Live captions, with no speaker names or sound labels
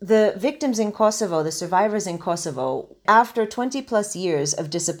the victims in Kosovo, the survivors in Kosovo, after 20 plus years of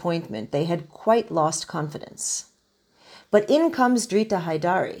disappointment, they had quite lost confidence. But in comes Drita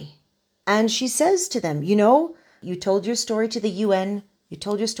Hajdari, and she says to them, you told your story to the UN, you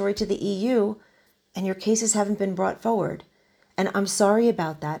told your story to the EU, and your cases haven't been brought forward. And I'm sorry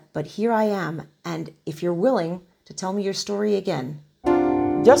about that, but here I am, and if you're willing to tell me your story again.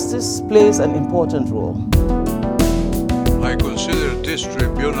 Justice plays an important role. I consider this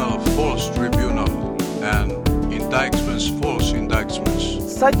tribunal a false tribunal and indictments false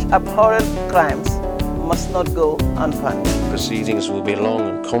indictments. Such abhorrent crimes must not go unpunished. Proceedings will be long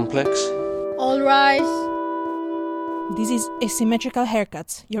and complex. All rise. This is Asymmetrical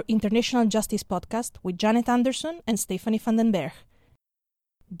Haircuts, your international justice podcast with Janet Anderson and Stephanie van den Berg.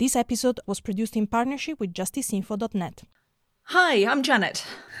 This episode was produced in partnership with justiceinfo.net. Hi, I'm Janet.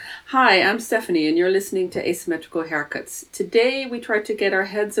 Hi, I'm Stephanie, and you're listening to Asymmetrical Haircuts. Today, we try to get our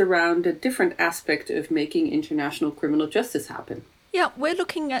heads around a different aspect of making international criminal justice happen. Yeah, we're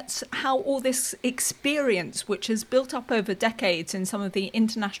looking at how all this experience, which has built up over decades in some of the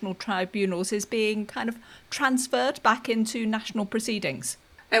international tribunals, is being kind of transferred back into national proceedings.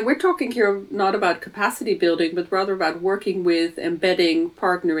 And we're talking here not about capacity building, but rather about working with, embedding,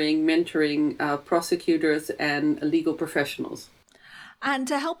 partnering, mentoring prosecutors and legal professionals. And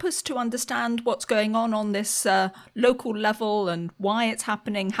to help us to understand what's going on this local level and why it's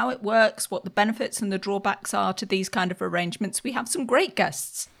happening, how it works, what the benefits and the drawbacks are to these kind of arrangements, we have some great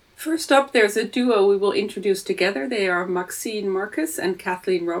guests. First up, there's a duo we will introduce together. They are Maxine Marcus and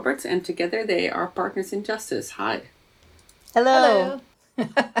Kathleen Roberts, and together they are partners in justice. Hi. Hello.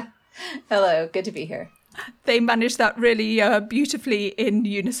 Hello, good to be here. They managed that really beautifully in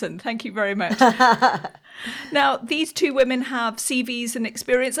unison. Thank you very much. Now, these two women have CVs and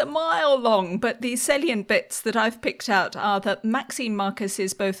experience a mile long, but the salient bits that I've picked out are that Maxine Marcus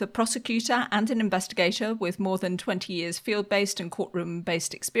is both a prosecutor and an investigator with more than 20 years field-based and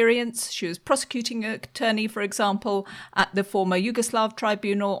courtroom-based experience. She was prosecuting attorney, for example, at the former Yugoslav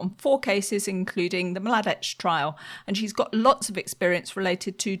tribunal on 4 cases, including the Mladic trial. And she's got lots of experience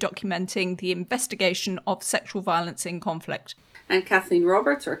related to documenting the investigation of sexual violence in conflict. And Kathleen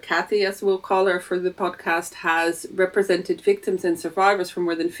Roberts, or Kathy as we'll call her for the podcast, has represented victims and survivors for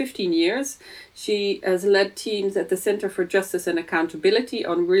more than 15 years. She has led teams at the Center for Justice and Accountability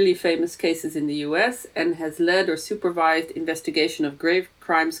on really famous cases in the US and has led or supervised investigation of grave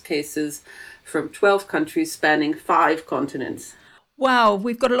crimes cases from 12 countries spanning 5 continents. Wow,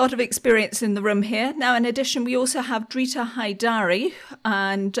 we've got a lot of experience in the room here. Now, in addition, we also have Drita Hajdari,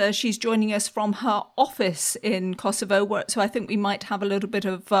 and she's joining us from her office in Kosovo, so I think we might have a little bit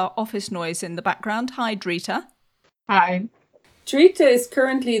of office noise in the background. Hi, Drita. Hi. Drita is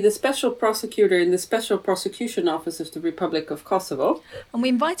currently the Special Prosecutor in the Special Prosecution Office of the Republic of Kosovo. And we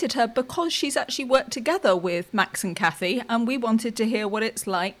invited her because she's actually worked together with Max and Kathy, and we wanted to hear what it's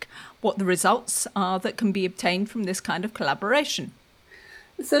like, what the results are that can be obtained from this kind of collaboration.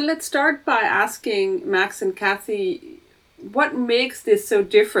 So let's start by asking Max and Kathy, what makes this so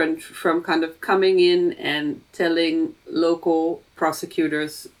different from kind of coming in and telling local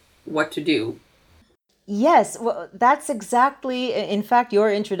prosecutors what to do? Yes, well, that's exactly, in fact,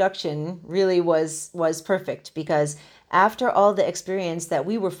 your introduction really was perfect, because after all the experience that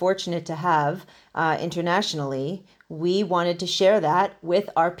we were fortunate to have internationally, we wanted to share that with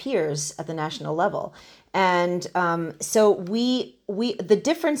our peers at the national level. And so the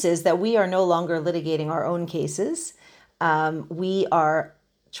difference is that we are no longer litigating our own cases. We are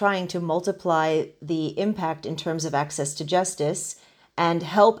trying to multiply the impact in terms of access to justice and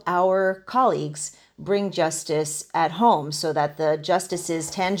help our colleagues bring justice at home so that the justice is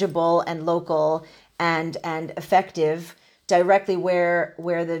tangible and local and effective directly where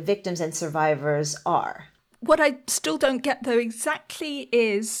the victims and survivors are. What I still don't get, though, exactly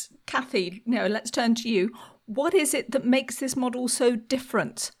is, Kathy, let's turn to you. What is it that makes this model so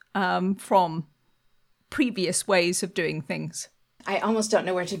different from previous ways of doing things? I almost don't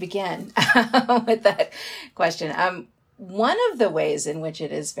know where to begin with that question. One of the ways in which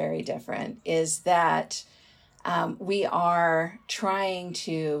it is very different is that we are trying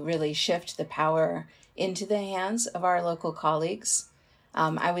to really shift the power into the hands of our local colleagues.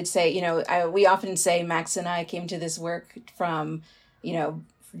 I would say, we often say Max and I came to this work from,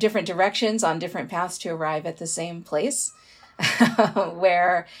 different directions on different paths to arrive at the same place,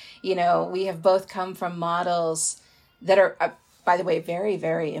 where, we have both come from models that are, by the way, very,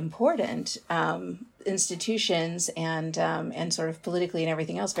 very important institutions and sort of politically and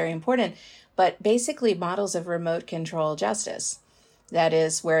everything else, very important, but basically models of remote control justice. That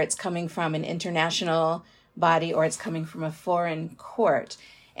is where it's coming from an international body or it's coming from a foreign court.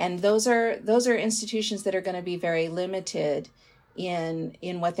 And those are institutions that are going to be very limited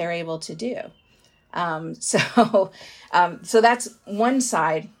in what they're able to do. So that's one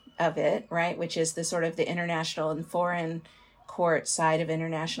side of it, right? Which is the sort of the international and foreign court side of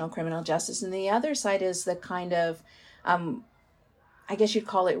international criminal justice. And the other side is the kind of, I guess you'd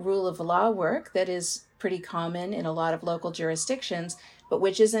call it rule of law work that is pretty common in a lot of local jurisdictions, but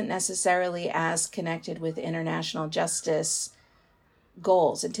which isn't necessarily as connected with international justice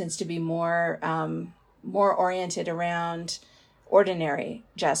goals. It tends to be more oriented around ordinary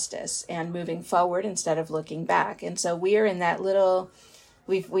justice and moving forward instead of looking back. And so we're in that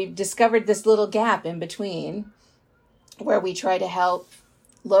we've discovered this little gap in between where we try to help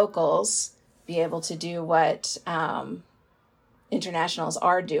locals be able to do what internationals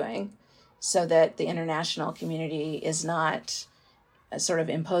are doing, so that the international community is not sort of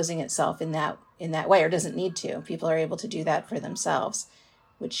imposing itself in that way, or doesn't need to. People are able to do that for themselves,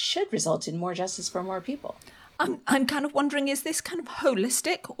 which should result in more justice for more people. I'm kind of wondering, is this kind of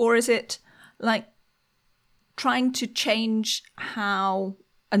holistic, or is it like trying to change how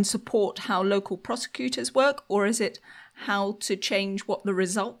and support how local prosecutors work, or is it how to change what the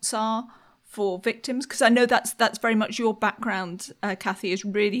results are for victims? Because I know that's very much your background, Kathy, is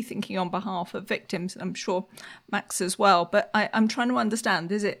really thinking on behalf of victims. I'm sure Max as well. But I'm trying to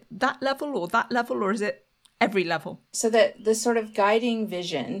understand, is it that level, or is it every level? So that the sort of guiding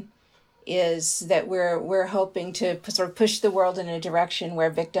vision is that we're hoping to sort of push the world in a direction where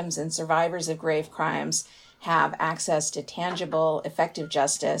victims and survivors of grave crimes have access to tangible, effective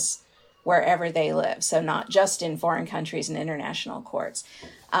justice wherever they live. So not just in foreign countries and international courts.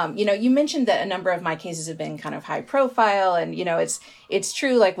 You mentioned that a number of my cases have been kind of high profile, and it's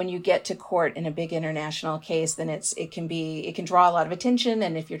true. Like when you get to court in a big international case, then it can draw a lot of attention.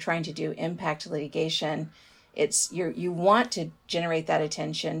 And if you're trying to do impact litigation, you want to generate that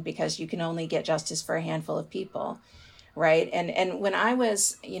attention because you can only get justice for a handful of people, right? And when I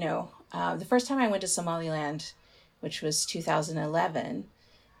was, the first time I went to Somaliland, which was 2011.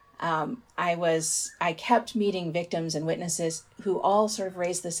 I kept meeting victims and witnesses who all sort of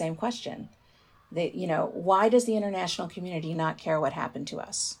raised the same question. Why does the international community not care what happened to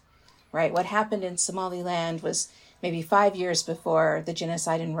us, right? What happened in Somaliland was maybe 5 years before the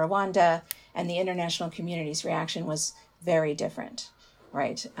genocide in Rwanda, and the international community's reaction was very different,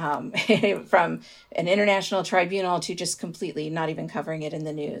 right? From an international tribunal to just completely not even covering it in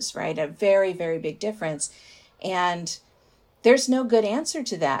the news, right? A very, very big difference. And there's no good answer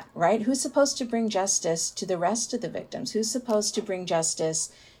to that, right? Who's supposed to bring justice to the rest of the victims? Who's supposed to bring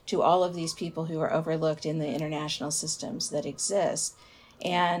justice to all of these people who are overlooked in the international systems that exist?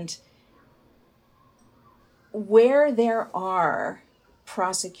 And where there are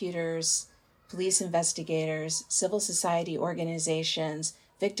prosecutors, police investigators, civil society organizations,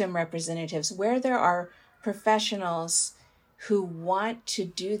 victim representatives, where there are professionals who want to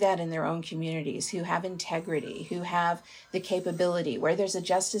do that in their own communities, who have integrity, who have the capability, where there's a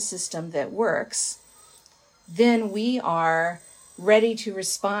justice system that works, then we are ready to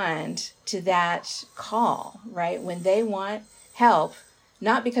respond to that call, right? When they want help,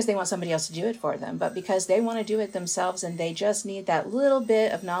 not because they want somebody else to do it for them, but because they want to do it themselves and they just need that little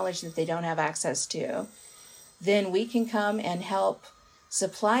bit of knowledge that they don't have access to, then we can come and help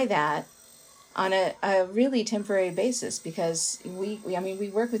supply that on a really temporary basis, because we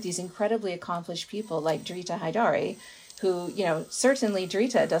work with these incredibly accomplished people like Drita Hajdari, who, certainly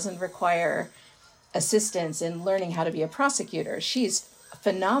Drita doesn't require assistance in learning how to be a prosecutor. She's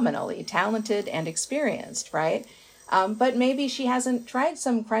phenomenally talented and experienced, right? But maybe she hasn't tried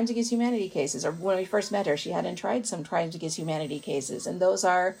some crimes against humanity cases, or when we first met her, she hadn't tried some crimes against humanity cases, and those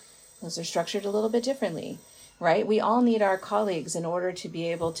are structured a little bit differently, right? We all need our colleagues in order to be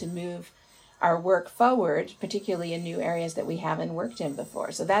able to move our work forward, particularly in new areas that we haven't worked in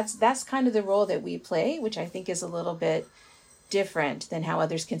before. So that's kind of the role that we play, which I think is a little bit different than how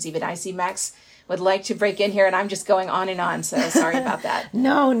others conceive it. I see Max would like to break in here, and I'm just going on and on, so sorry about that.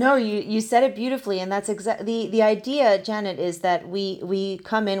 No, you said it beautifully, and that's exactly the idea, Janet, is that we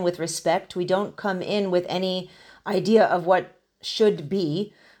come in with respect. We don't come in with any idea of what should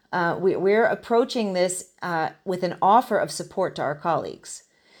be. We're approaching this with an offer of support to our colleagues.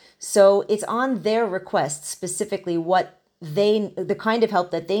 So it's on their request specifically the kind of help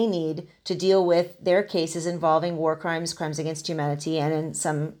that they need to deal with their cases involving war crimes, crimes against humanity, and in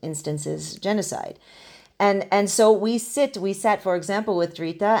some instances, genocide. And so we sat, for example, with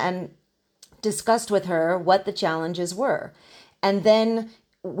Drita and discussed with her what the challenges were. And then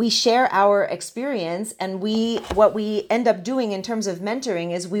we share our experience, and what we end up doing in terms of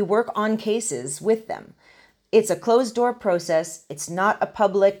mentoring is we work on cases with them. it's a closed door process. It's not a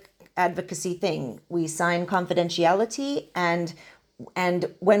public advocacy thing. We sign confidentiality, and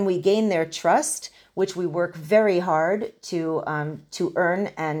when we gain their trust, which we work very hard to earn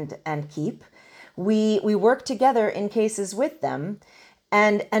and keep, we work together in cases with them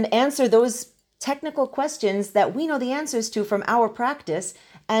and answer those technical questions that we know the answers to from our practice,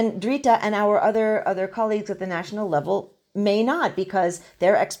 and Drita and our other colleagues at the national level may not, because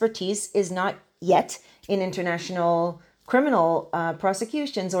their expertise is not yet in international criminal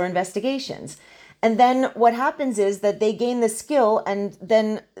prosecutions or investigations. And then what happens is that they gain the skill, and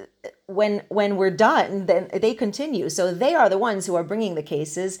then when we're done, then they continue. So they are the ones who are bringing the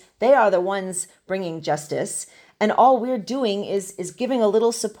cases. They are the ones bringing justice. And all we're doing is giving a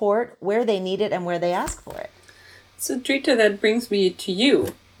little support where they need it and where they ask for it. So Drita, that brings me to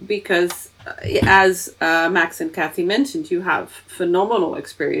you, because as Max and Kathy mentioned, you have phenomenal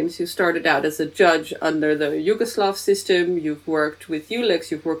experience. You started out as a judge under the Yugoslav system. You've worked with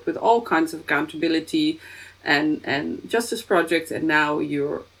ULEX. You've worked with all kinds of accountability and justice projects, and now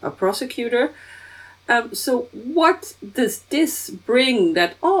you're a prosecutor. So what does this bring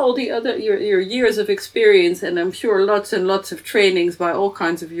that all the other your years of experience, and I'm sure lots and lots of trainings by all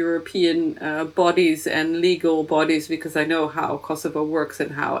kinds of European bodies and legal bodies, because I know how Kosovo works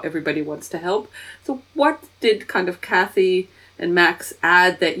and how everybody wants to help. So what did kind of Kathy and Max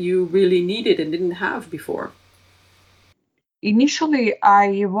add that you really needed and didn't have before? Initially,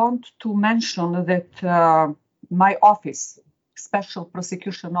 I want to mention that my office, Special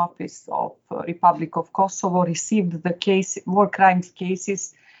Prosecution Office of Republic of Kosovo, received the war crimes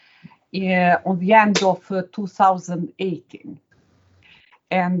cases on the end of 2018.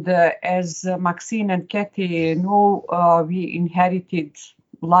 And as Maxine and Kathy know, we inherited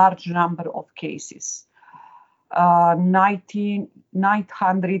large number of cases,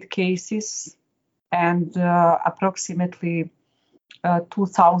 900 cases, and approximately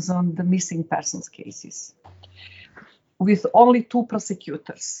 2,000 missing persons cases, with only 2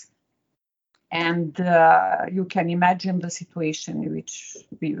 prosecutors. And you can imagine the situation in which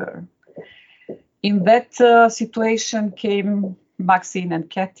we were. In that situation came Maxine and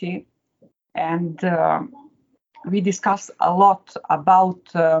Kathy, and we discussed a lot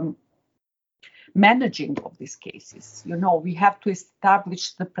about managing of these cases. You know, we have to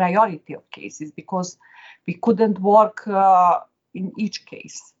establish the priority of cases, because we couldn't work in each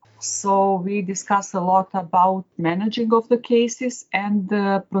case. So we discussed a lot about managing of the cases and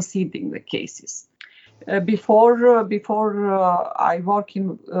proceeding the cases. Before I work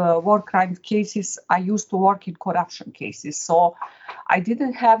in war crime cases, I used to work in corruption cases. So I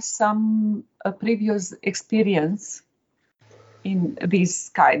didn't have some previous experience in these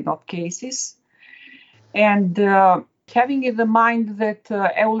kind of cases. And having in the mind that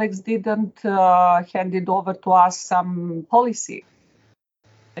EULEX didn't hand it over to us some policy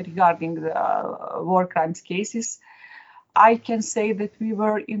regarding the war crimes cases, I can say that we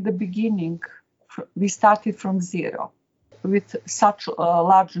were in the beginning. We started from zero with such a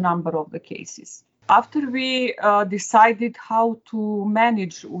large number of the cases. After we decided how to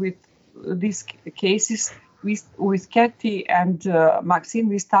manage with these cases, with Kathy and Maxine,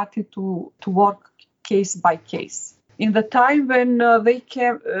 we started to work case by case. In the time when they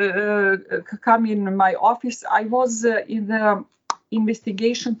come in my office, I was in the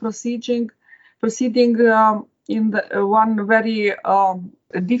investigation proceeding in the one very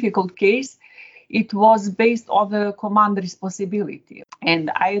difficult case. It was based on the command responsibility, and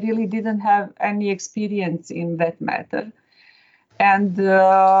I really didn't have any experience in that matter. And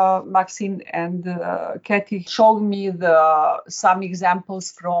Maxine and Kathy showed me some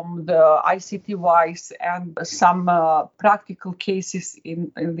examples from the ICTYs and some practical cases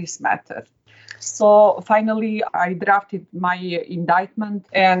in this matter. So finally, I drafted my indictment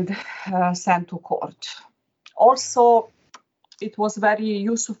and sent to court. Also, it was very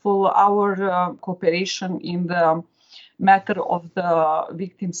useful, our cooperation in the matter of the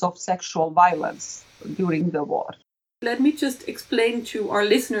victims of sexual violence during the war. Let me just explain to our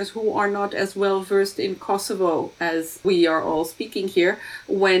listeners who are not as well versed in Kosovo as we are all speaking here.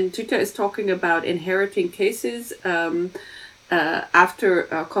 When Drita is talking about inheriting cases, after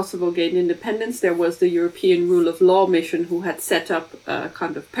Kosovo gained independence, there was the European Rule of Law Mission who had set up a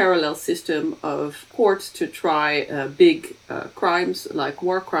kind of parallel system of courts to try big crimes like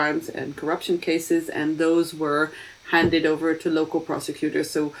war crimes and corruption cases, and those were handed over to local prosecutors.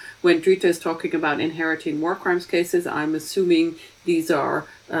 So when Drita is talking about inheriting war crimes cases, I'm assuming these are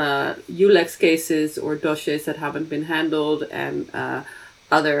ULEX cases or dossiers that haven't been handled, and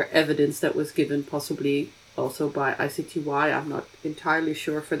other evidence that was given possibly also by ICTY. I'm not entirely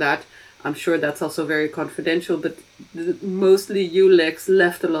sure for that. I'm sure that's also very confidential, but mostly ULEX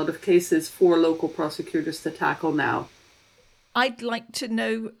left a lot of cases for local prosecutors to tackle now. I'd like to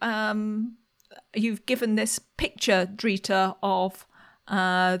know, you've given this picture, Drita, of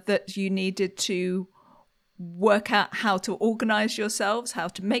that you needed to work out how to organize yourselves, how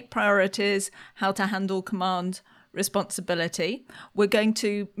to make priorities, how to handle command responsibility. We're going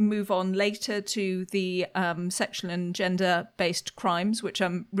to move on later to the sexual and gender-based crimes, which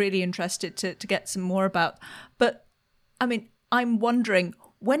I'm really interested to get some more about. But, I mean, I'm wondering,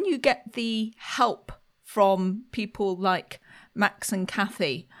 when you get the help from people like Max and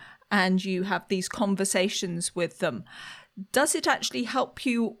Kathy, and you have these conversations with them, does it actually help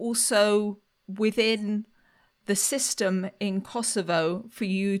you also within the system in Kosovo for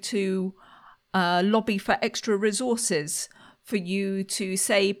you to lobby for extra resources, for you to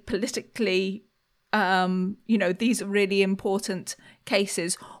say politically, these are really important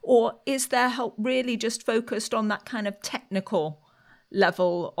cases? Or is their help really just focused on that kind of technical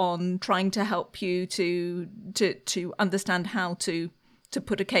level, on trying to help you to understand how to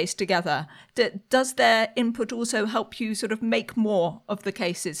put a case together? Does their input also help you sort of make more of the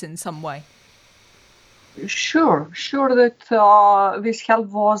cases in some way? Sure that this help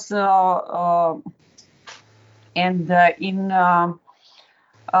was in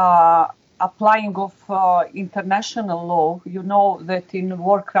applying of international law. You know that in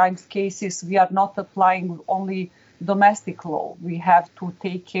war crimes cases we are not applying only domestic law. We have to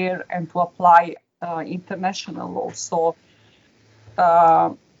take care and to apply international law. So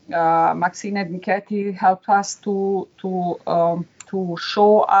Maxine and Kathy helped us to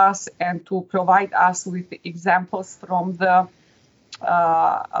show us and to provide us with examples from the,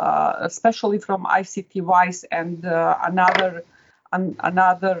 especially from ICT Wise and another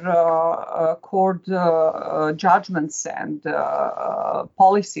court judgments and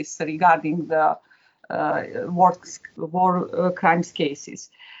policies regarding the war crimes cases.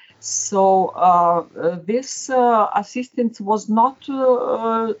 So this assistance was not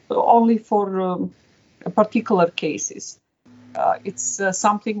only for particular cases. It's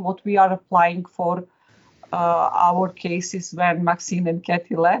something what we are applying for our cases when Maxine and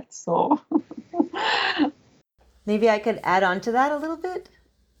Kathy left. So maybe I could add on to that a little bit.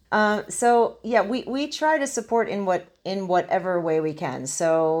 We try to support in whatever way we can.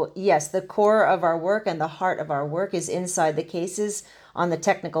 So yes, the core of our work and the heart of our work is inside the cases on the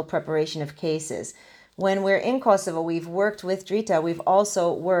technical preparation of cases. When we're in Kosovo, we've worked with Drita. We've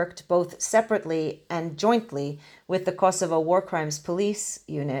also worked both separately and jointly with the Kosovo War Crimes Police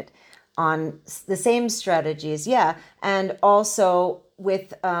Unit on the same strategies. Yeah, and also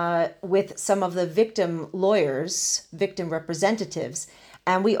with some of the victim lawyers, victim representatives.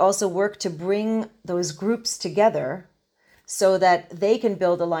 And we also work to bring those groups together so that they can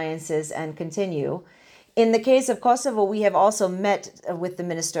build alliances and continue. In the case of Kosovo, we have also met with the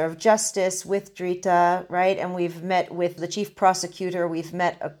Minister of Justice, with Drita, right? And we've met with the Chief Prosecutor. We've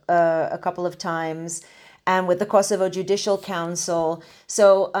met a couple of times, and with the Kosovo Judicial Council.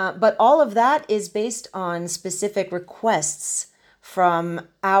 So, but all of that is based on specific requests from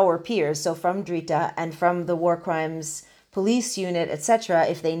our peers, so from Drita and from the War Crimes Police Unit, etc.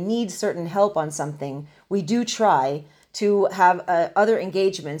 If they need certain help on something, we do try to have other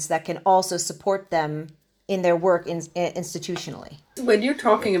engagements that can also support them in their work institutionally. When you're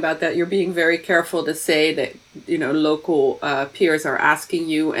talking about that, you're being very careful to say that, local peers are asking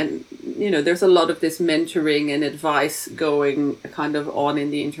you, and, there's a lot of this mentoring and advice going kind of on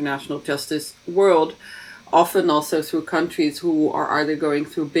in the international justice world, often also through countries who are either going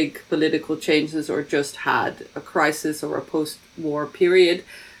through big political changes or just had a crisis or a post-war period.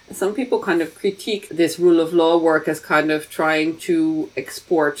 Some people kind of critique this rule of law work as kind of trying to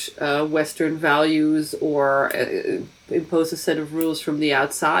export Western values or impose a set of rules from the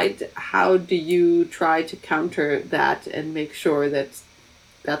outside. How do you try to counter that and make sure that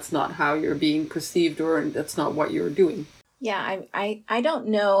that's not how you're being perceived, or that's not what you're doing? Yeah, I don't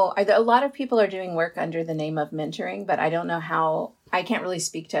know. A lot of people are doing work under the name of mentoring, but I don't know how. I can't really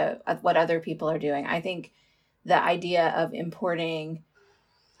speak to what other people are doing. I think the idea of importing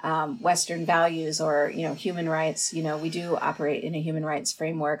Western values or, human rights, we do operate in a human rights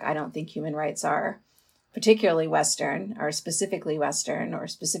framework. I don't think human rights are particularly Western or specifically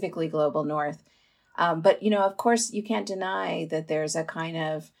global North. But, of course, you can't deny that there's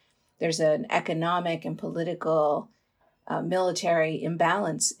an economic and political military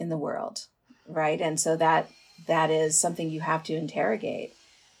imbalance in the world, right? And so that is something you have to interrogate.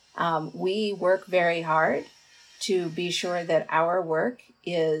 We work very hard to be sure that our work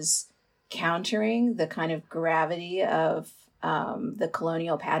is countering the kind of gravity of the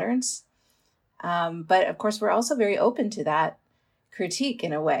colonial patterns But of course, we're also very open to that critique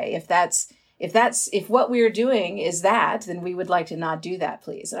in a way. If what we're doing is that, then we would like to not do that,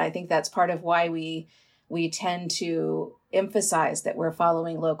 please. And I think that's part of why we tend to emphasize that we're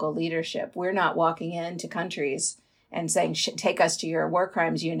following local leadership. We're not walking into countries and saying, take us to your war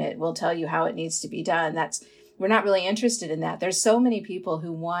crimes unit. We'll tell you how it needs to be done. We're not really interested in that. There's so many people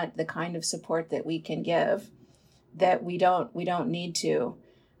who want the kind of support that we can give that we don't need to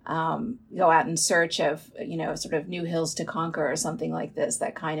go out in search of, sort of new hills to conquer or something like this.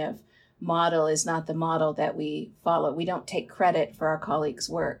 That kind of model is not the model that we follow. We don't take credit for our colleagues'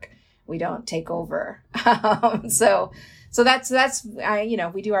 work. We don't take over. So that's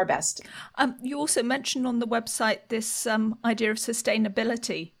we do our best. You also mentioned on the website this idea of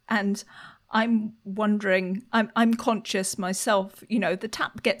sustainability, and I'm wondering, I'm conscious myself, the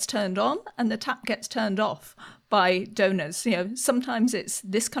tap gets turned on and the tap gets turned off by donors. Sometimes it's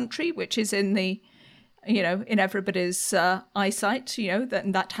this country, which is in the, in everybody's eyesight,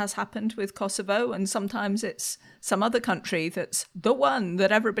 that has happened with Kosovo. And sometimes it's some other country that's the one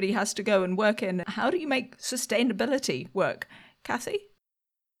that everybody has to go and work in. How do you make sustainability work? Kathy?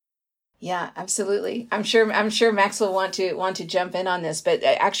 Yeah, absolutely. I'm sure Max will want to jump in on this, but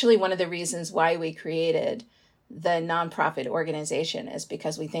actually one of the reasons why we created the nonprofit organization is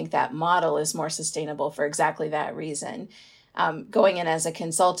because we think that model is more sustainable for exactly that reason. Going in as a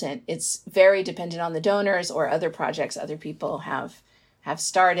consultant, it's very dependent on the donors or other projects other people have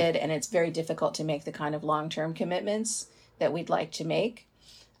started, and it's very difficult to make the kind of long-term commitments that we'd like to make.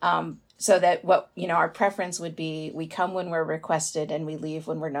 So that our preference would be, we come when we're requested and we leave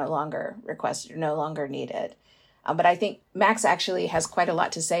when we're no longer requested or no longer needed. But I think Max actually has quite a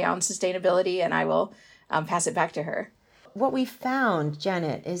lot to say on sustainability, and I will pass it back to her. What we found,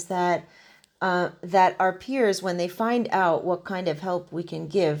 Janet, is that our peers, when they find out what kind of help we can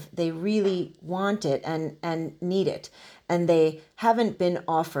give, they really want it and need it. And they haven't been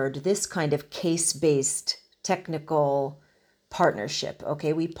offered this kind of case-based technical partnership.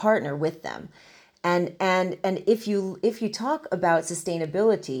 Okay, we partner with them. And if you talk about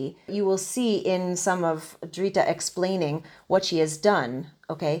sustainability, you will see in some of Drita explaining what she has done.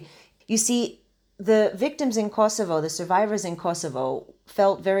 Okay, you see, the victims in Kosovo, the survivors in Kosovo,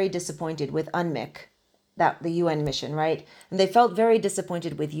 felt very disappointed with UNMIK, the UN mission, right? And they felt very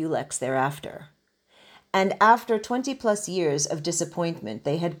disappointed with ULEX thereafter. And after 20 plus years of disappointment,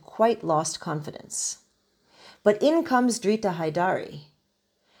 they had quite lost confidence. But in comes Drita Hajdari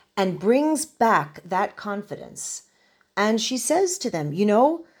and brings back that confidence. And she says to them,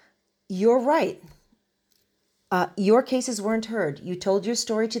 you're right. Your cases weren't heard. You told your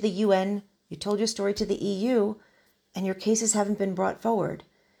story to the UN, you told your story to the EU, and your cases haven't been brought forward.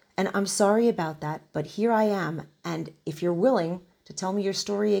 And I'm sorry about that, but here I am. And if you're willing to tell me your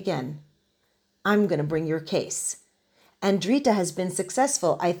story again, I'm going to bring your case. And Drita has been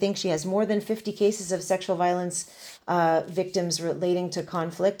successful. I think she has more than 50 cases of sexual violence victims relating to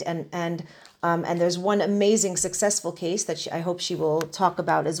conflict. And there's one amazing successful case that I hope she will talk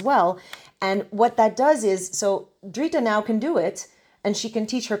about as well. And what that does is, so Drita now can do it, and she can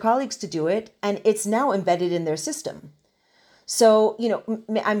teach her colleagues to do it, and it's now embedded in their system. So,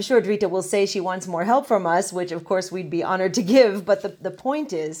 I'm sure Drita will say she wants more help from us, which of course we'd be honored to give. But the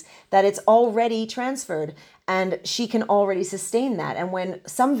point is that it's already transferred and she can already sustain that. And when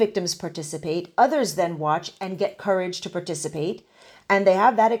some victims participate, others then watch and get courage to participate. And they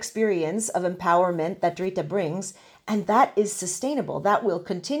have that experience of empowerment that Drita brings. And that is sustainable. That will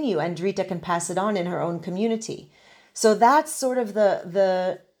continue. And Drita can pass it on in her own community. So that's sort of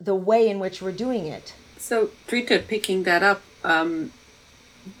the way in which we're doing it. So, Drita, picking that up,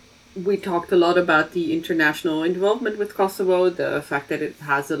 we talked a lot about the international involvement with Kosovo, the fact that it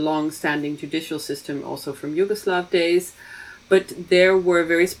has a long-standing judicial system also from Yugoslav days, but there were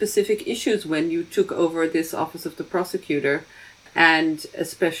very specific issues when you took over this office of the prosecutor, and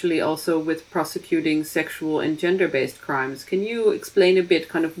especially also with prosecuting sexual and gender-based crimes. Can you explain a bit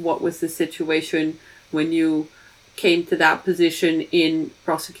kind of what was the situation when you came to that position in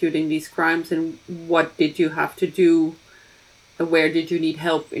prosecuting these crimes, and what did you have to do? Where did you need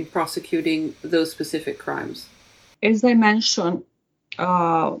help in prosecuting those specific crimes? As I mentioned,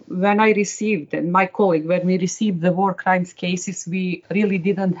 when I received, and my colleague, when we received the war crimes cases, we really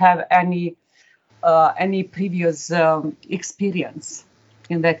didn't have any previous experience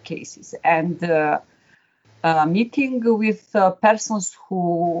in that cases. And meeting with persons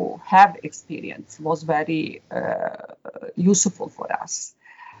who have experience was very useful for us.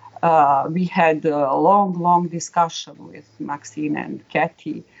 We had a long discussion with Maxine and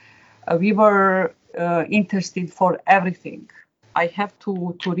Kathy. We were interested for everything. I have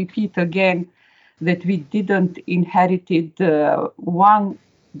to repeat again that we didn't inherited one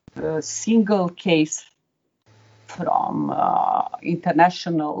single case from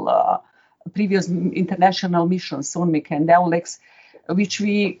previous international missions, UNMIC and EULEX, which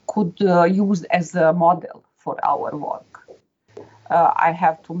we could use as a model for our work. I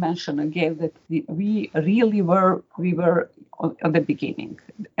have to mention again that we were at the beginning,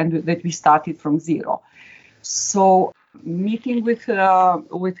 and that we started from zero. So meeting with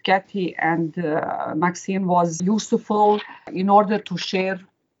Kathy and Maxine was useful in order to share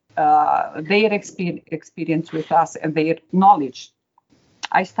their experience with us and their knowledge.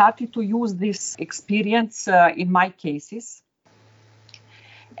 I started to use this experience in my cases,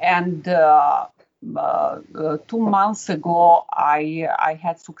 and 2 months ago, I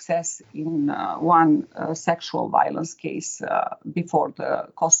had success in one sexual violence case before the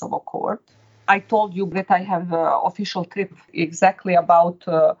Kosovo court. I told you that I have an official trip exactly about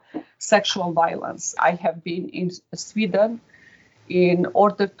sexual violence. I have been in Sweden in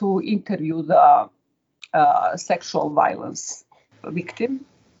order to interview the sexual violence victim.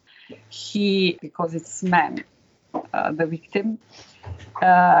 Because it's man, the victim,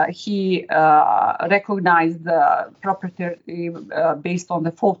 he recognized the property based on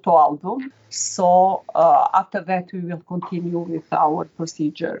the photo album. So after that, we will continue with our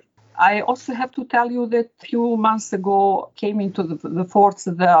procedure. I also have to tell you that a few months ago came into the force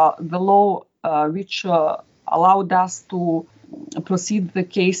the law which allowed us to proceed the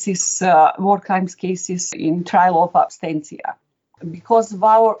cases, war crimes cases, in trial of abstentia. Because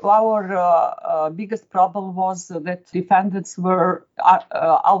our biggest problem was that defendants were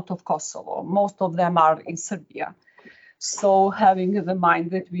out of Kosovo. Most of them are in Serbia. So having in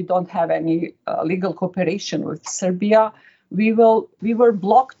mind that we don't have any legal cooperation with Serbia, we were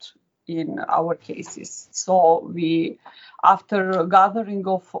blocked in our cases. So after gathering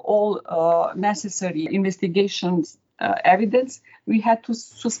of all necessary investigations evidence, we had to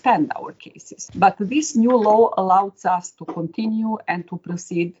suspend our cases. But this new law allows us to continue and to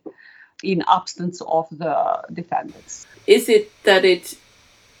proceed in absence of the defendants. Is it that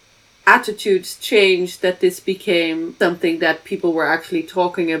attitudes changed, that this became something that people were actually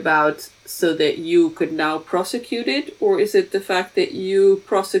talking about so that you could now prosecute it? Or is it the fact that you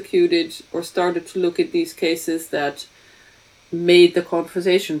prosecuted or started to look at these cases that made the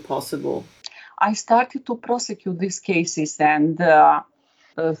conversation possible? I started to prosecute these cases, and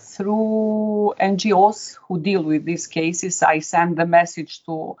through NGOs who deal with these cases, I send the message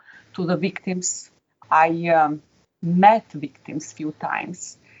to the victims. I met victims a few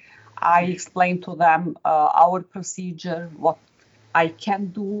times. I explained to them our procedure, what I can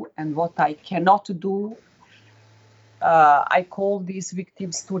do and what I cannot do. I called these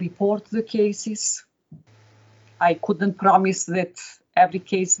victims to report the cases. I couldn't promise that every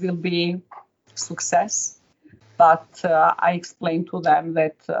case will be success, but I explained to them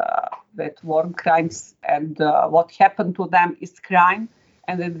that war crimes and what happened to them is crime,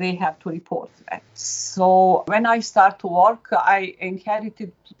 and that they have to report that. So when I start to work, I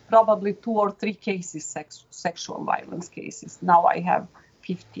inherited probably 2 or 3 cases, sexual violence cases. Now I have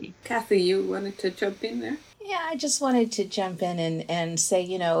 50. Kathy, you wanted to jump in there? Yeah, I just wanted to jump in and say,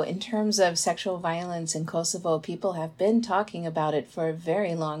 in terms of sexual violence in Kosovo, people have been talking about it for a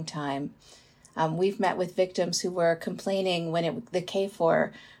very long time. We've met with victims who were complaining when the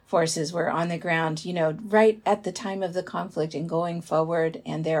KFOR forces were on the ground, right at the time of the conflict and going forward.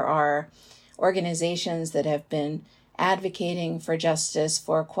 And there are organizations that have been advocating for justice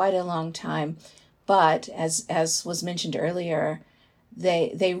for quite a long time. But as was mentioned earlier,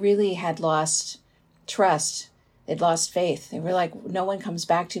 they really had lost trust. They'd lost faith. They were like, no one comes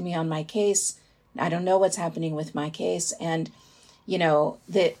back to me on my case. I don't know what's happening with my case. And,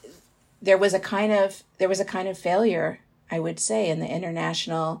 there was a kind of failure, I would say, in the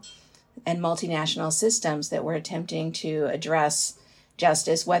international and multinational systems that were attempting to address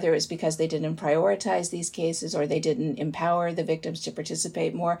justice, whether it was because they didn't prioritize these cases or they didn't empower the victims to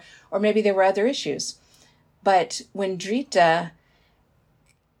participate more, or maybe there were other issues. But when Drita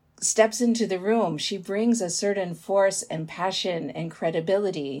steps into the room, she brings a certain force and passion and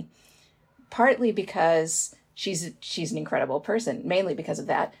credibility, partly because she's an incredible person, mainly because of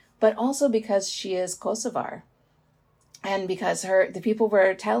that, but also because she is Kosovar. And because the people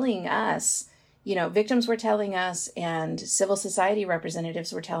were telling us, victims were telling us, and civil society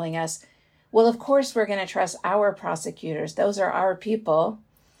representatives were telling us, well, of course we're going to trust our prosecutors. Those are our people.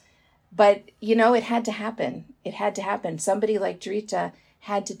 But, it had to happen. It had to happen. Somebody like Drita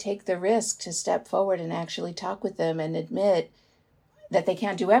had to take the risk to step forward and actually talk with them and admit that they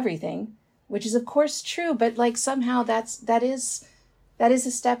can't do everything, which is of course true, but somehow that's that is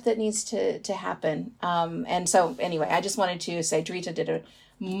a step that needs to happen. And so anyway, I just wanted to say Drita did a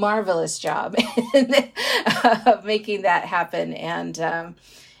marvelous job of making that happen. And,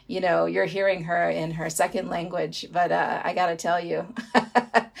 you're hearing her in her second language, but I got to tell you,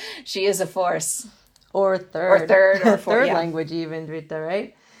 she is a force. Or third. Or third language even, Drita,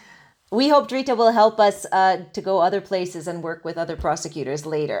 right? We hope Drita will help us to go other places and work with other prosecutors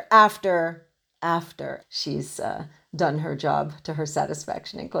later, after she's done her job to her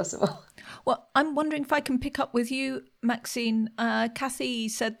satisfaction in Kosovo. Well, I'm wondering if I can pick up with you, Maxine. Kathy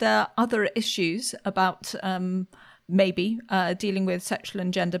said there are other issues about maybe dealing with sexual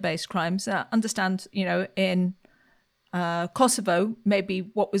and gender-based crimes. Understand, in Kosovo, maybe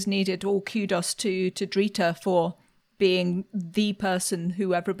what was needed, all kudos to Drita for being the person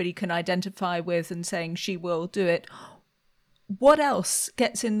who everybody can identify with and saying she will do it. What else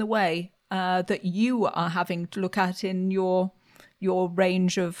gets in the way that you are having to look at in your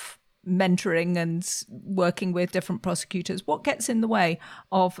range of mentoring and working with different prosecutors? What gets in the way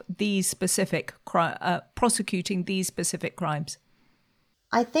of these specific prosecuting these specific crimes?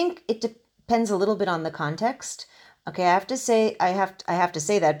 I think it depends a little bit on the context. Okay, I have to say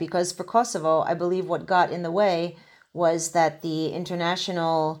that because for Kosovo, I believe what got in the way was that the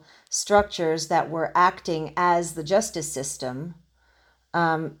international structures that were acting as the justice system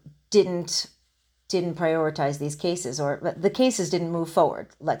didn't prioritize these cases, or the cases didn't move forward,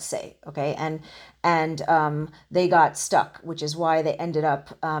 let's say, okay, and they got stuck, which is why they ended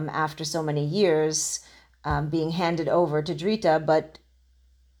up after so many years being handed over to Drita, but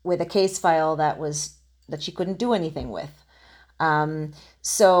with a case file that she couldn't do anything with.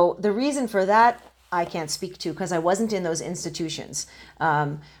 So the reason for that I can't speak to because I wasn't in those institutions.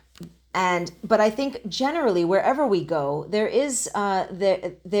 But I think generally wherever we go, there is a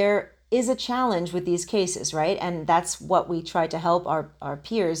challenge with these cases, right? And that's what we try to help our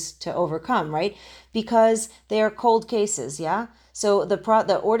peers to overcome, right? Because they are cold cases, yeah? So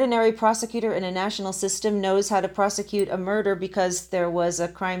the ordinary prosecutor in a national system knows how to prosecute a murder because there was a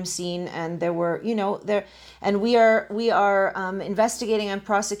crime scene and there were, and we are investigating and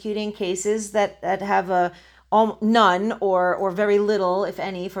prosecuting cases that have none or very little, if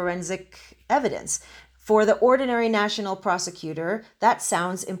any, forensic evidence. For the ordinary national prosecutor, that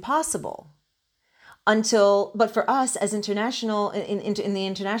sounds impossible. But for us as international in the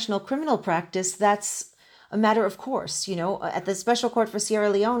international criminal practice, that's a matter of course. At the Special Court for Sierra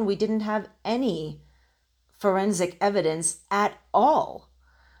Leone, we didn't have any forensic evidence at all.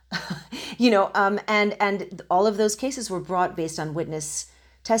 And all of those cases were brought based on witness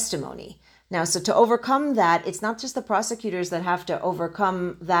testimony. Now, so to overcome that, it's not just the prosecutors that have to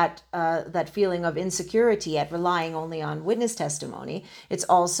overcome that feeling of insecurity at relying only on witness testimony. It's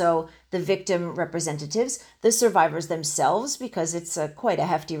also the victim representatives, the survivors themselves, because it's quite a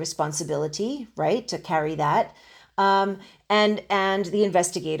hefty responsibility, right, to carry that, and the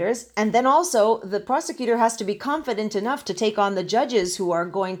investigators. And then also the prosecutor has to be confident enough to take on the judges who are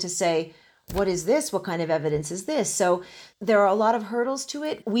going to say, what is this? What kind of evidence is this? So there are a lot of hurdles to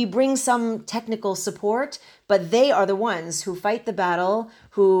it. We bring some technical support, but they are the ones who fight the battle,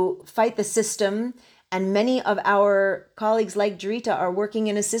 who fight the system. And many of our colleagues like Drita are working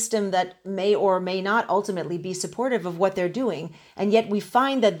in a system that may or may not ultimately be supportive of what they're doing. And yet we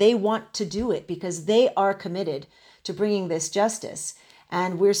find that they want to do it because they are committed to bringing this justice.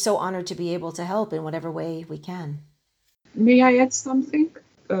 And we're so honored to be able to help in whatever way we can. May I add something?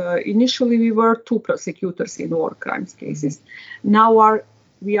 Initially, we were 2 prosecutors in war crimes cases. Now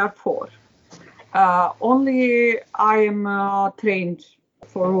we are 4. Only I am trained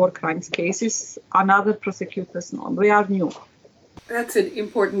for war crimes cases, and other prosecutors no. We are new. That's an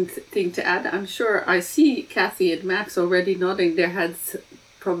important thing to add. I'm sure I see Kathy and Max already nodding their heads,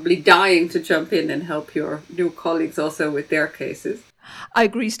 probably dying to jump in and help your new colleagues also with their cases. I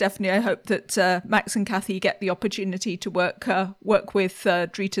agree, Stephanie. I hope that Max and Kathy get the opportunity to work with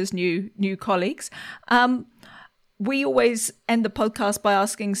Drita's new colleagues. We always end the podcast by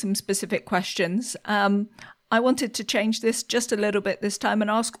asking some specific questions. I wanted to change this just a little bit this time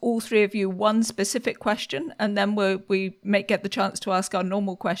and ask all 3 of you one specific question, and then we may get the chance to ask our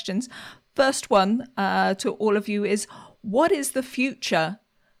normal questions. First one to all of you is, what is the future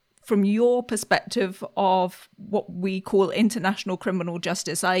from your perspective of what we call international criminal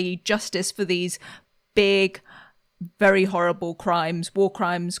justice, i.e. justice for these big, very horrible crimes, war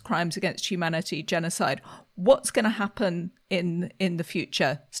crimes, crimes against humanity, genocide? What's going to happen in the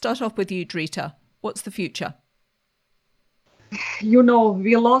future? Start off with you, Drita. What's the future?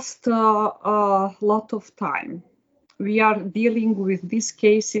 We lost a lot of time. We are dealing with these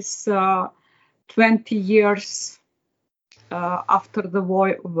cases 20 years after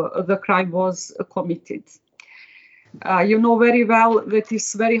the crime was committed. You know very well that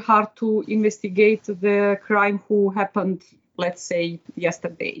it's very hard to investigate the crime who happened, let's say,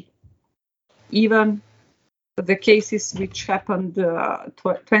 yesterday. Even the cases which happened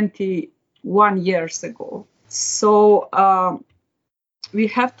 21 years ago. So we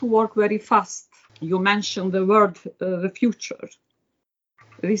have to work very fast. You mentioned the word, the future.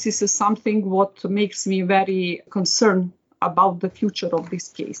 This is something what makes me very concerned about the future of these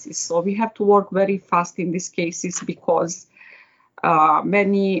cases. So we have to work very fast in these cases because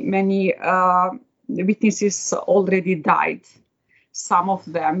many witnesses already died. Some of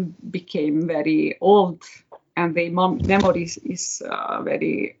them became very old and their memories is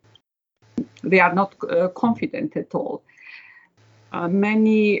they are not confident at all.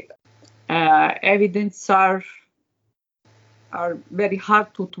 Many evidence are very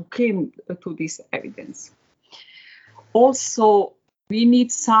hard to claim to this evidence. Also, we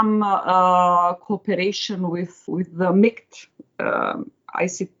need some cooperation with the MICT,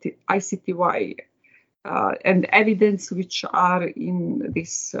 ICTY, and evidence which are in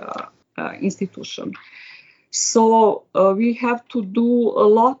this institution. So we have to do a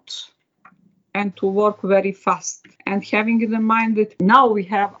lot and to work very fast. And having in mind that now we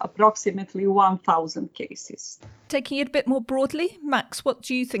have approximately 1,000 cases. Taking it a bit more broadly, Max, what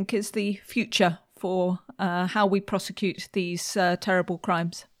do you think is the future for how we prosecute these terrible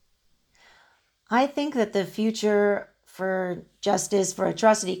crimes? I think that the future for justice for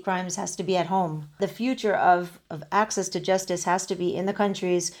atrocity crimes has to be at home. The future of access to justice has to be in the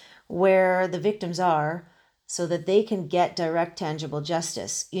countries where the victims are so that they can get direct, tangible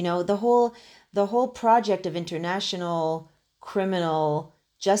justice. You know, the whole project of international criminal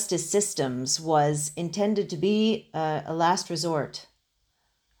justice systems was intended to be a last resort,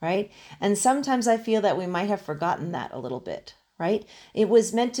 right? And sometimes I feel that we might have forgotten that a little bit, right? It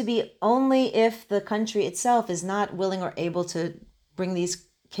was meant to be only if the country itself is not willing or able to bring these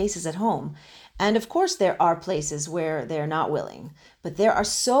cases at home. And of course, there are places where they're not willing, but there are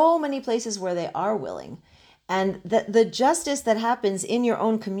so many places where they are willing. And the justice that happens in your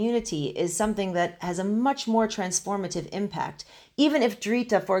own community is something that has a much more transformative impact. Even if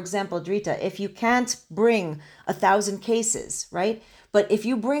Drita, for example, if you can't bring 1,000 cases, right? But if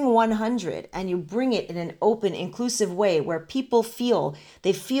you bring 100 and you bring it in an open, inclusive way where people feel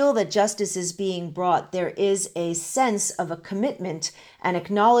that justice is being brought, there is a sense of a commitment and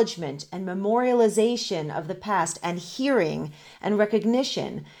acknowledgement and memorialization of the past and hearing and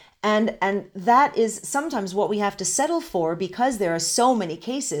recognition. And that is sometimes what we have to settle for because there are so many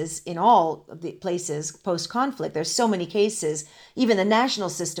cases in all of the places post-conflict. There's so many cases, even the national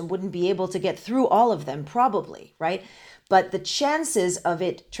system wouldn't be able to get through all of them probably, right? But the chances of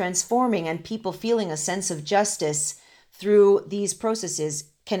it transforming and people feeling a sense of justice through these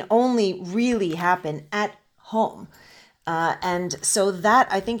processes can only really happen at home. And so that,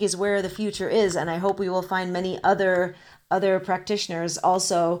 I think, is where the future is. And I hope we will find many other practitioners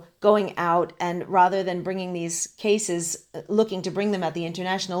also going out and rather than bringing these cases, looking to bring them at the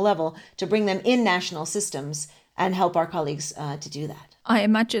international level, to bring them in national systems and help our colleagues to do that. I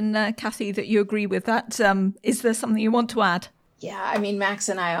imagine, Kathy, that you agree with that. Is there something you want to add? Yeah, I mean, Max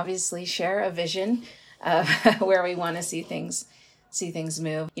and I obviously share a vision of where we want to see things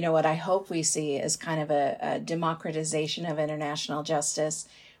move. You know, what I hope we see is kind of a democratization of international justice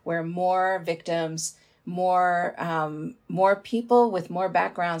where more victims, more people with more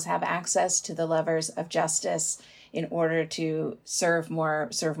backgrounds have access to the levers of justice in order to serve more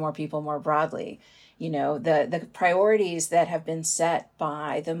people more broadly. You know, the priorities that have been set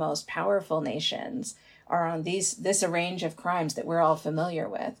by the most powerful nations are on this range of crimes that we're all familiar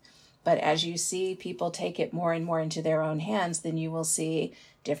with. But as you see people take it more and more into their own hands, then you will see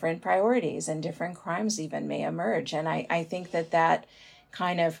different priorities and different crimes even may emerge. And I think that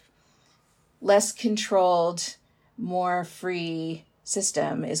kind of less controlled, more free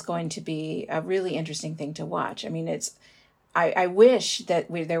system is going to be a really interesting thing to watch. I mean, I wish that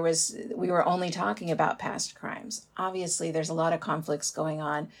we were only talking about past crimes. Obviously, there's a lot of conflicts going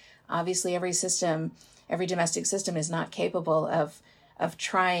on. Obviously, every domestic system is not capable of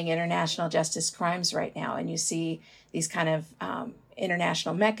trying international justice crimes right now. And you see these kind of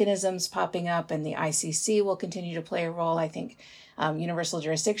international mechanisms popping up, and the ICC will continue to play a role. I think universal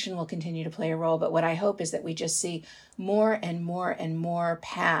jurisdiction will continue to play a role. But what I hope is that we just see more and more and more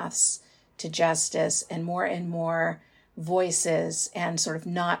paths to justice and more voices, and sort of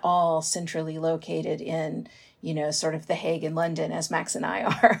not all centrally located in sort of The Hague and London as Max and I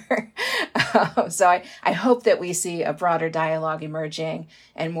are. So I hope that we see a broader dialogue emerging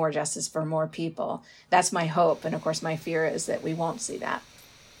and more justice for more people. That's my hope. And of course, my fear is that we won't see that.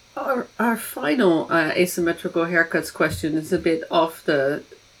 Our final asymmetrical haircuts question is a bit off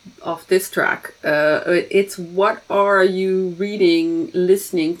this track. It's what are you reading,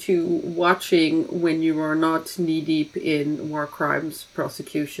 listening to, watching when you are not knee-deep in war crimes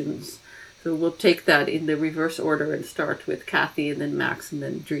prosecutions? So we'll take that in the reverse order and start with Kathy and then Max and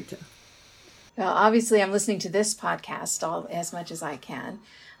then Drita. Well, obviously I'm listening to this podcast as much as I can.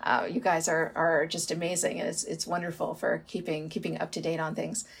 You guys are just amazing, and it's wonderful for keeping up to date on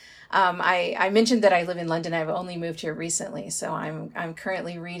things. I mentioned that I live in London. I've only moved here recently, so I'm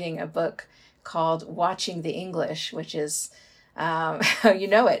currently reading a book called Watching the English, which is you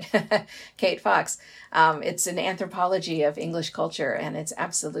know it, Kate Fox. It's an anthropology of English culture, and it's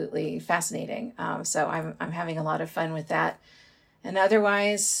absolutely fascinating. So I'm having a lot of fun with that. And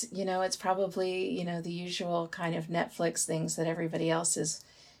otherwise, it's probably the usual kind of Netflix things that everybody else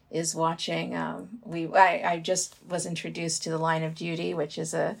is watching. I just was introduced to The Line of Duty, which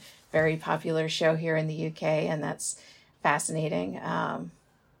is a very popular show here in the UK, and that's fascinating.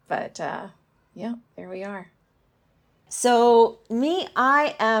 But there we are. So me,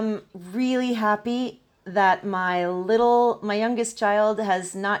 I am really happy that my youngest child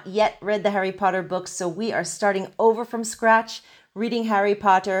has not yet read the Harry Potter books. So we are starting over from scratch, reading Harry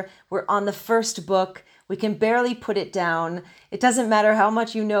Potter. We're on the first book. We can barely put it down. It doesn't matter how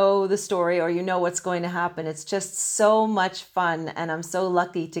much you know the story or you know what's going to happen. It's just so much fun. And I'm so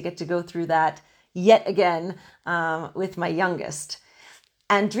lucky to get to go through that yet again with my youngest.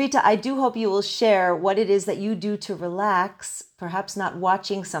 And Drita, I do hope you will share what it is that you do to relax, perhaps not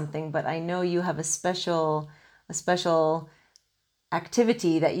watching something, but I know you have a special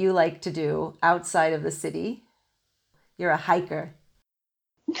activity that you like to do outside of the city. You're a hiker.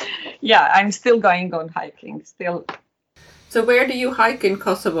 Yeah, I'm still going on hiking, still. So where do you hike in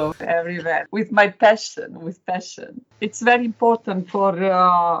Kosovo? Everywhere, with my passion, It's very important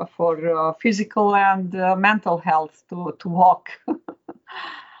for physical and mental health to walk.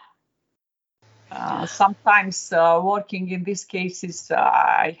 Sometimes working in these cases,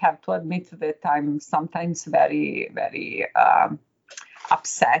 I have to admit that I'm sometimes very, very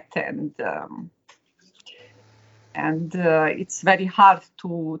upset and it's very hard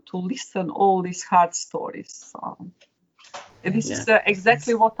to listen all these hard stories. This is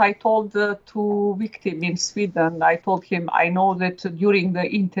exactly what I told to victim in Sweden. I told him, I know that during the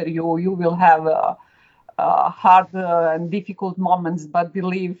interview you will have hard and difficult moments, but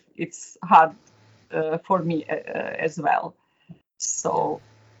believe it's hard for me as well. So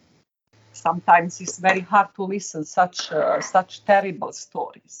sometimes it's very hard to listen such terrible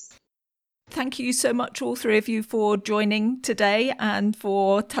stories. Thank you so much, all three of you, for joining today and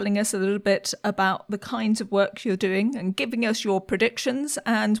for telling us a little bit about the kinds of work you're doing and giving us your predictions.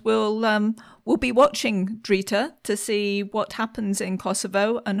 And we'll be watching, Drita, to see what happens in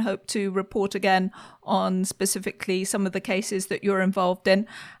Kosovo and hope to report again on specifically some of the cases that you're involved in.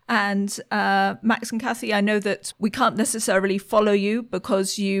 And Max and Kathy, I know that we can't necessarily follow you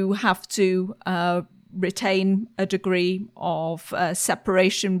because you have to retain a degree of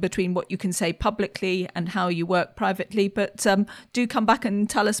separation between what you can say publicly and how you work privately. But do come back and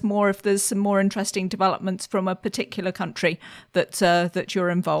tell us more if there's some more interesting developments from a particular country that you're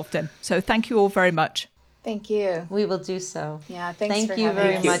involved in. So thank you all very much. Thank you. We will do so. Yeah, thanks for having us. Thank you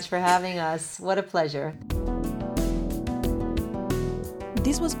very much for having us. What a pleasure.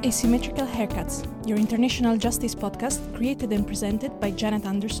 This was Asymmetrical Haircuts, your international justice podcast created and presented by Janet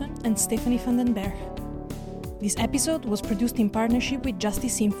Anderson and Stephanie van den Berg. This episode was produced in partnership with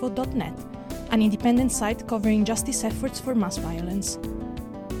justiceinfo.net, an independent site covering justice efforts for mass violence.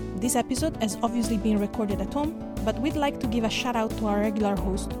 This episode has obviously been recorded at home, but we'd like to give a shout out to our regular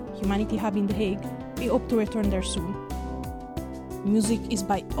host, Humanity Hub in The Hague. We hope to return there soon. Music is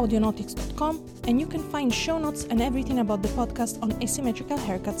by audionautics.com, and you can find show notes and everything about the podcast on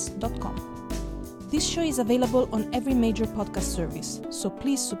asymmetricalhaircuts.com. This show is available on every major podcast service, so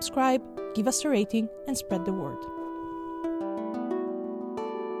please subscribe, give us a rating, and spread the word.